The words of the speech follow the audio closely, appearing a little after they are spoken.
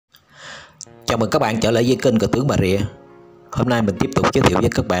Chào mừng các bạn trở lại với kênh Cờ Tướng Bà Rịa. Hôm nay mình tiếp tục giới thiệu với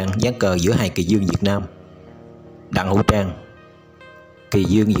các bạn ván cờ giữa hai kỳ dương Việt Nam. Đặng Hữu Trang, kỳ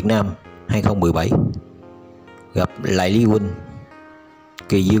dương Việt Nam 2017 gặp Lại Lý Huynh,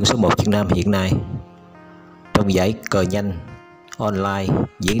 kỳ dương số 1 Việt Nam hiện nay, trong giải cờ nhanh online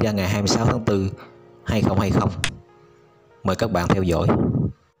diễn ra ngày 26 tháng 4 2020. Mời các bạn theo dõi.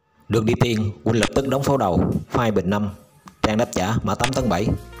 Được đi tiên, Huynh lập tức đóng pháo đầu, phai bình 5, Trang đáp trả mã 8 tấn 7.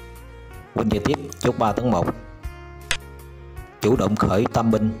 Huynh chơi tiếp chốt 3 tấn 1, chủ động khởi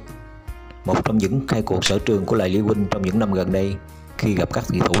tam binh, một trong những khai cuộc sở trường của Lại Lý Huynh trong những năm gần đây khi gặp các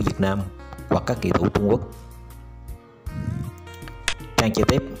kỳ thủ Việt Nam hoặc các kỳ thủ Trung Quốc. Trang chơi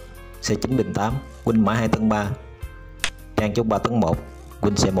tiếp C9 bình 8, Huynh mã 2 tấn 3, Trang chốt 3 tấn 1,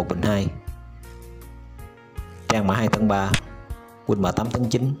 Huynh C1 bình 2, Trang mã 2 tấn 3, Huynh mã 8 tấn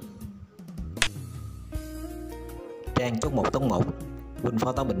 9, Trang chốt 1 tấn 1, Huynh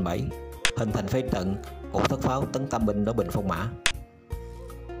pháo 8 bình 7, hình thành phế trận ổ thất pháo tấn tam binh đối bình phong mã.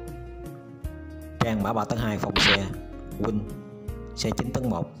 Trang mã 3 tấn 2 phong xe, Huynh C9 tấn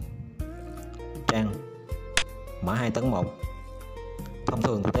 1, Trang mã 2 tấn 1. Thông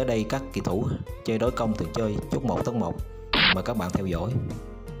thường thì tới đây các kỳ thủ chơi đối công thường chơi chốt 1 tấn 1. Mời các bạn theo dõi.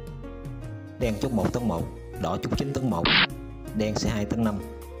 Đen chốt 1 tấn 1, đỏ chốt 9 tấn 1, đen C2 tấn 5,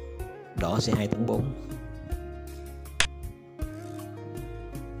 đỏ C2 tấn 4.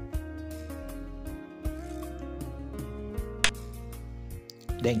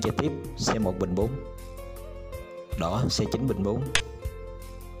 Đen chơi tiếp C1 bình 4, đỏ C9 bình 4,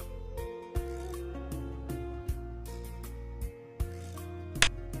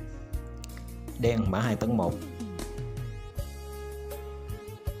 đen mã 2 tấn 1,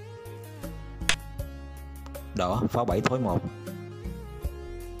 đỏ pháo 7 thối 1,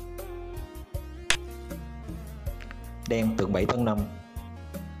 đen tượng 7 tấn 5,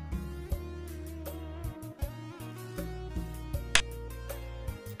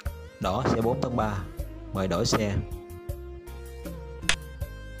 đỏ C4 tấn 3, mời đổi xe.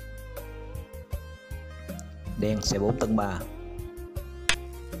 Đen C4 tấn 3,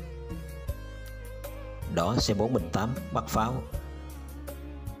 đỏ C4 bình 8 bắt pháo,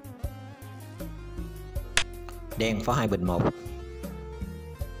 đen pháo 2 bình 1,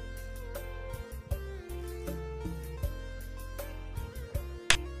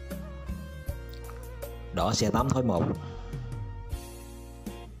 đỏ C8 thối 1,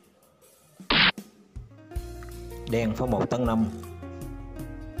 đen pháo 1 tấn 5,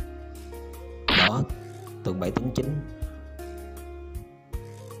 đỏ tượng 7 tấn 9,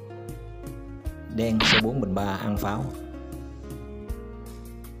 đen C4 bình 3 ăn pháo,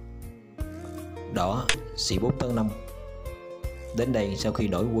 đỏ C4 tấn 5. Đến đây sau khi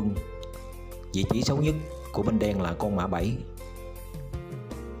đổi quân, vị trí xấu nhất của bên đen là con mã 7.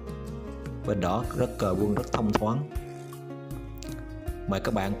 Bên đỏ rất cờ quân rất thông thoáng. Mời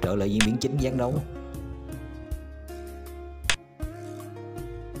các bạn trở lại diễn biến chính ván đấu.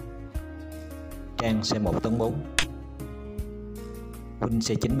 Trang C1 tấn 4, Huynh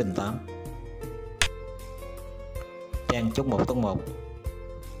C9 bình 8, Trang chốt 1 tấn 1,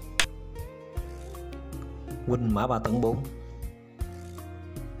 Huynh mã 3 tấn 4,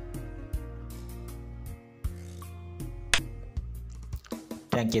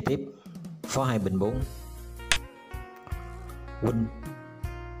 Trang chơi tiếp pháo 2 bình 4, Huynh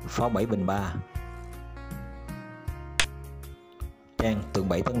pháo 7 bình 3, Trang tượng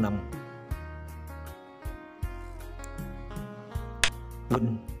 7 tấn 5,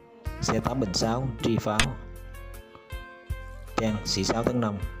 Huynh C8 bình 6 tri pháo, Trang C6 tấn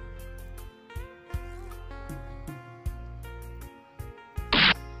 5,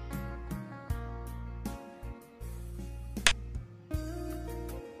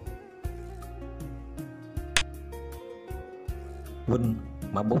 Huynh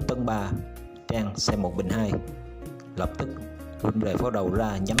mã 4 tấn 3, Trang C1 bình 2. Lập tức Huynh rời pháo đầu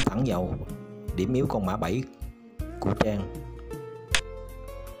ra nhắm thẳng vào điểm yếu con mã 7 của Trang.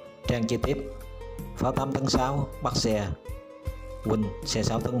 Trang chơi tiếp pháo 8 tấn 6 bắt xe, Huynh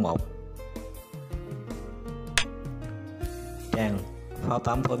C6 tấn 1, Trang pháo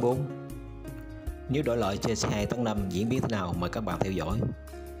 8 thối 4. Nếu đổi lại chơi C2 tấn 5 diễn biến thế nào mời các bạn theo dõi.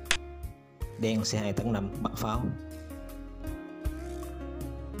 Đen C2 tấn 5 bắt pháo,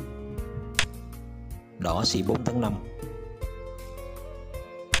 đỏ C4 tấn 5,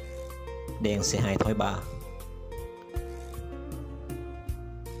 đen C2 thối 3,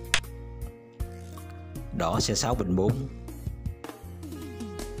 đỏ C6 bình 4,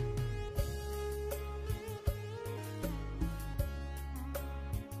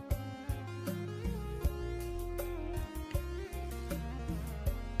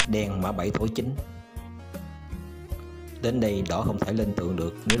 Đen mã 7 thối 9. Đến đây đỏ không thể lên tượng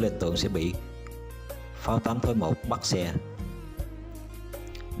được, nếu lên tượng sẽ bị pháo 8 thối 1 bắt xe.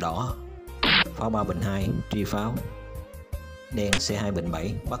 Đỏ pháo 3 bình 2 truy pháo. Đen C2 bình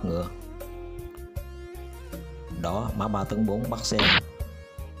 7 bắt ngựa. Đỏ mã 3 tấn 4 bắt xe.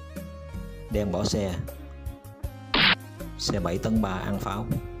 Đen bỏ xe. C7 tấn 3 ăn pháo.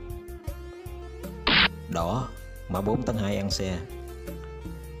 Đỏ mã 4 tấn 2 ăn xe.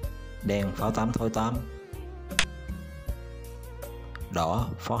 Đen pháo 8 thối 8. Đỏ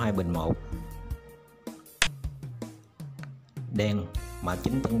pháo 2 bình 1. Đen mã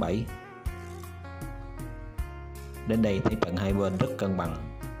 9 tấn 7. Đến đây thấy trận hai bên rất cân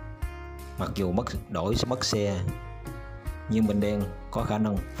bằng. Mặc dù đổi mất xe, nhưng bên đen có khả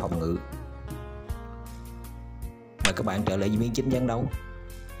năng phòng ngự. Mời các bạn trở lại diễn biến chính ván đấu.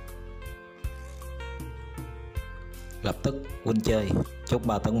 Lập tức Huynh chơi chốt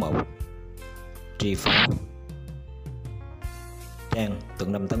 3 tấn 1 trì pháo. Trang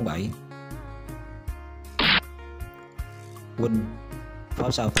tượng 5 tấn 7. Huynh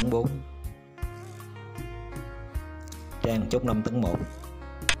pháo sau tấn 4. Trang chốt 5 tấn 1.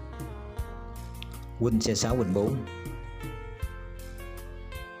 Huynh C6 bình 4.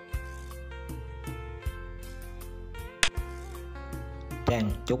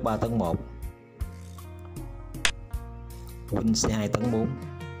 Trang chốt 3 tấn 1. Huynh C2 tấn 4.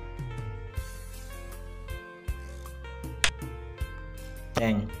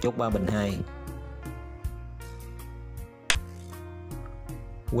 Trang chốt 3 bình 2.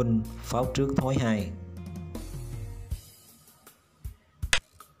 Huynh pháo trước thối 2.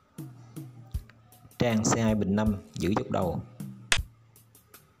 Trang C2 bình 5 giữ dốc đầu.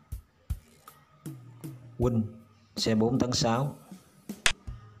 Huynh C4 tấn 6.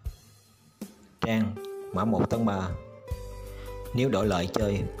 Trang mã 1 tấn 3. Nếu đổi lại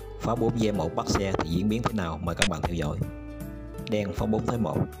chơi pháo 4 V1 bắt xe thì diễn biến thế nào, mời các bạn theo dõi. Đen pháo 4 thối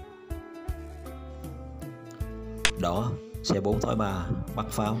 1. Đỏ C4 thối 3 bắt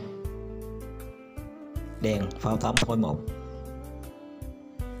pháo. Đen pháo 8 thối 1.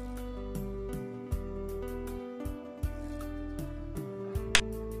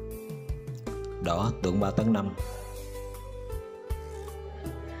 Đỏ tượng 3 tấn 5.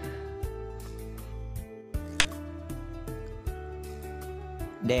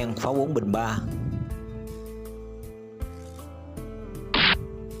 Đen pháo 4 bình 3.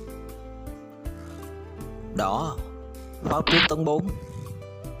 Đỏ pháo trước tấn 4.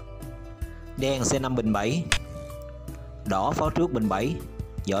 Đen C5 bình 7. Đỏ pháo trước bình 7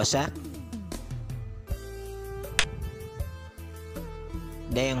 dọ sát.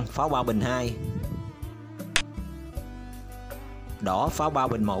 Đen pháo 3 bình 2. Đỏ pháo 3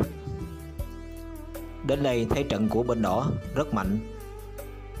 bình 1. Đến đây thấy trận của bên đỏ rất mạnh.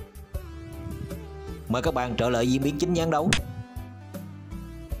 Mời các bạn trở lại diễn biến chính ván đấu.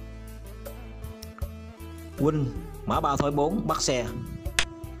 Huynh mã 3 thối 4 bắt xe.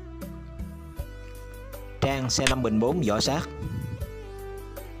 Trang C5 bình 4 dọ sát.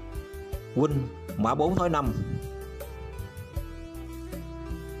 Huynh mã 4 thối 5.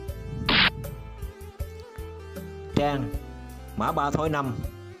 Trang mã 3 thối 5.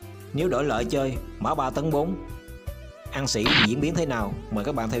 Nếu đổi lại chơi mã 3 tấn 4 ăn sĩ thì diễn biến thế nào, mời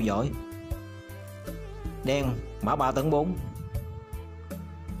các bạn theo dõi. Đen mã 3 tấn 4.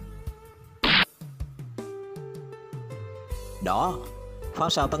 Đỏ pháo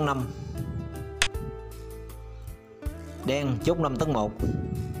sau tấn 5. Đen chốt 5 tấn 1.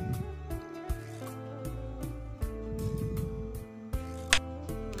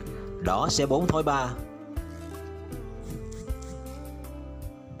 Đỏ C4 thối 3.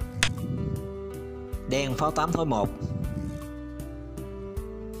 Đen pháo 8 thối 1.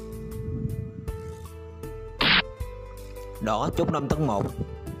 Đỏ chốt 5 tấn 1.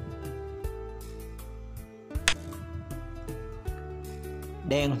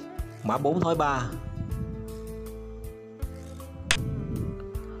 Đen mã 4 thối 3.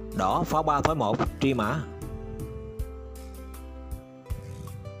 Đỏ pháo 3 thối 1 truy mã.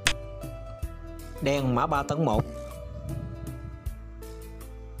 Đen mã 3 tấn 1.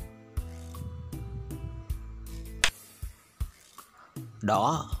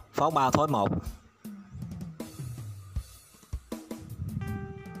 Đỏ pháo 3 thối 1.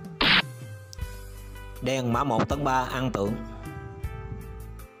 Đen mã 1 tấn 3 ăn tượng.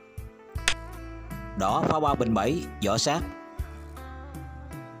 Đỏ pháo 3 bình 7 dọ sát.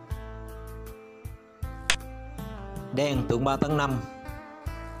 Đen tượng 3 tấn 5.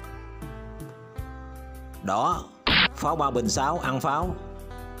 Đỏ pháo 3 bình 6 ăn pháo.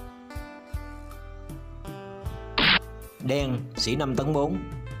 Đen sĩ 5 tấn 4.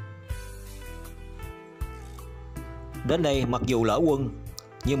 Đến đây mặc dù lỡ quân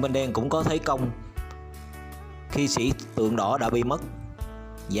nhưng bên đen cũng có thấy công khi sĩ tượng đỏ đã bị mất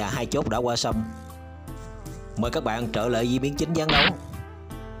và hai chốt đã qua sông. Mời các bạn trở lại diễn biến chính ván đấu.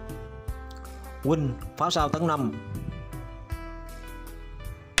 Huynh pháo sao tấn 5.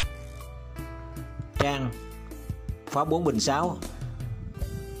 Trang pháo 4 bình 6.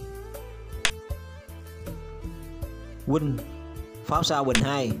 Huynh pháo sao bình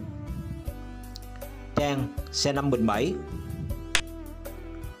 2. Trang xe 5 bình 7.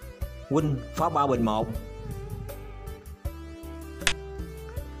 Huynh pháo 3 bình 1.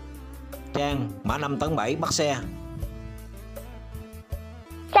 Trang mã 5 tấn 7 bắt xe.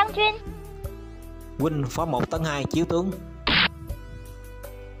 Trang Chuyên. Huynh pháo 1 tấn 2 chiếu tướng.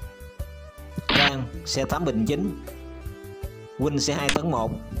 Trang xe 8 bình 9. Huynh xe 2 tấn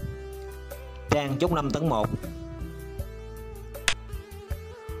 1. Trang chốt 5 tấn 1.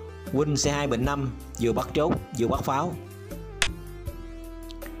 Huynh xe 2 bình 5 vừa bắt chốt vừa bắt pháo.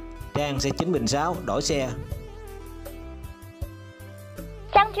 Trang xe 9 bình 6 đổi xe.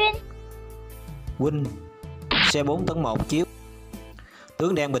 Trang Chuyên. Huynh xe 4 tấn 1 chiếu.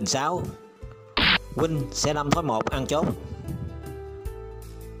 Tướng đen bình 6. Huynh xe 5 thối 1 ăn chốt.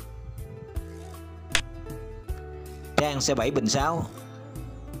 Trang xe 7 bình 6.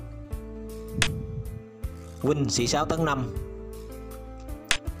 Huynh sĩ 6 tấn 5.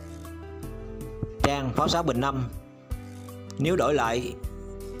 Trang pháo 6 bình 5. Nếu đổi lại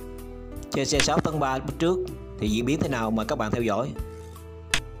chơi xe 6 tấn 3 trước thì diễn biến thế nào mời các bạn theo dõi.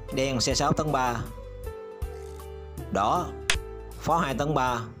 Đen xe 6 tấn 3. Đỏ pháo 2 tấn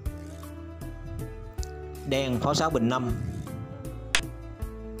 3. Đen pháo 6 bình 5.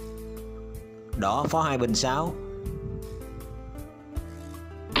 Đỏ pháo 2 bình 6.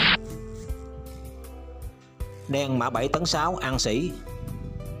 Đen mã 7 tấn 6 ăn sĩ.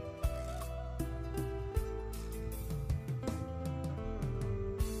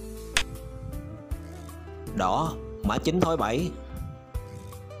 Đỏ mã 9 thối 7.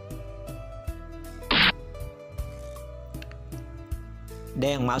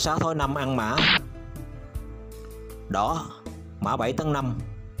 Đen mã 6 thối 5 ăn mã. Đỏ mã 7 tấn 5.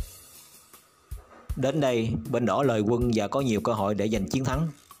 Đến đây bên đỏ lời quân và có nhiều cơ hội để giành chiến thắng.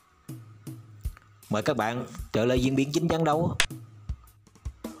 Mời các bạn trở lại diễn biến chính ván đấu.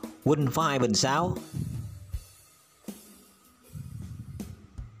 Huynh pháo 2 bình 6.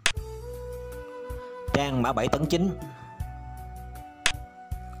 Trang mã 7 tấn 9.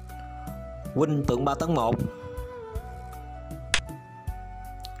 Huynh tượng 3 tấn 1.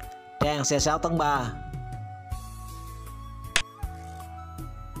 Trang xe 6 tấn 3.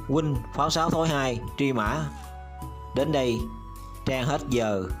 Huynh pháo 6 thối 2 truy mã. Đến đây Trang hết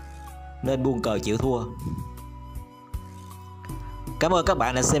giờ nên buông cờ chịu thua. Cảm ơn các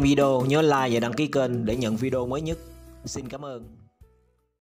bạn đã xem video, nhớ like và đăng ký kênh để nhận video mới nhất. Xin cảm ơn.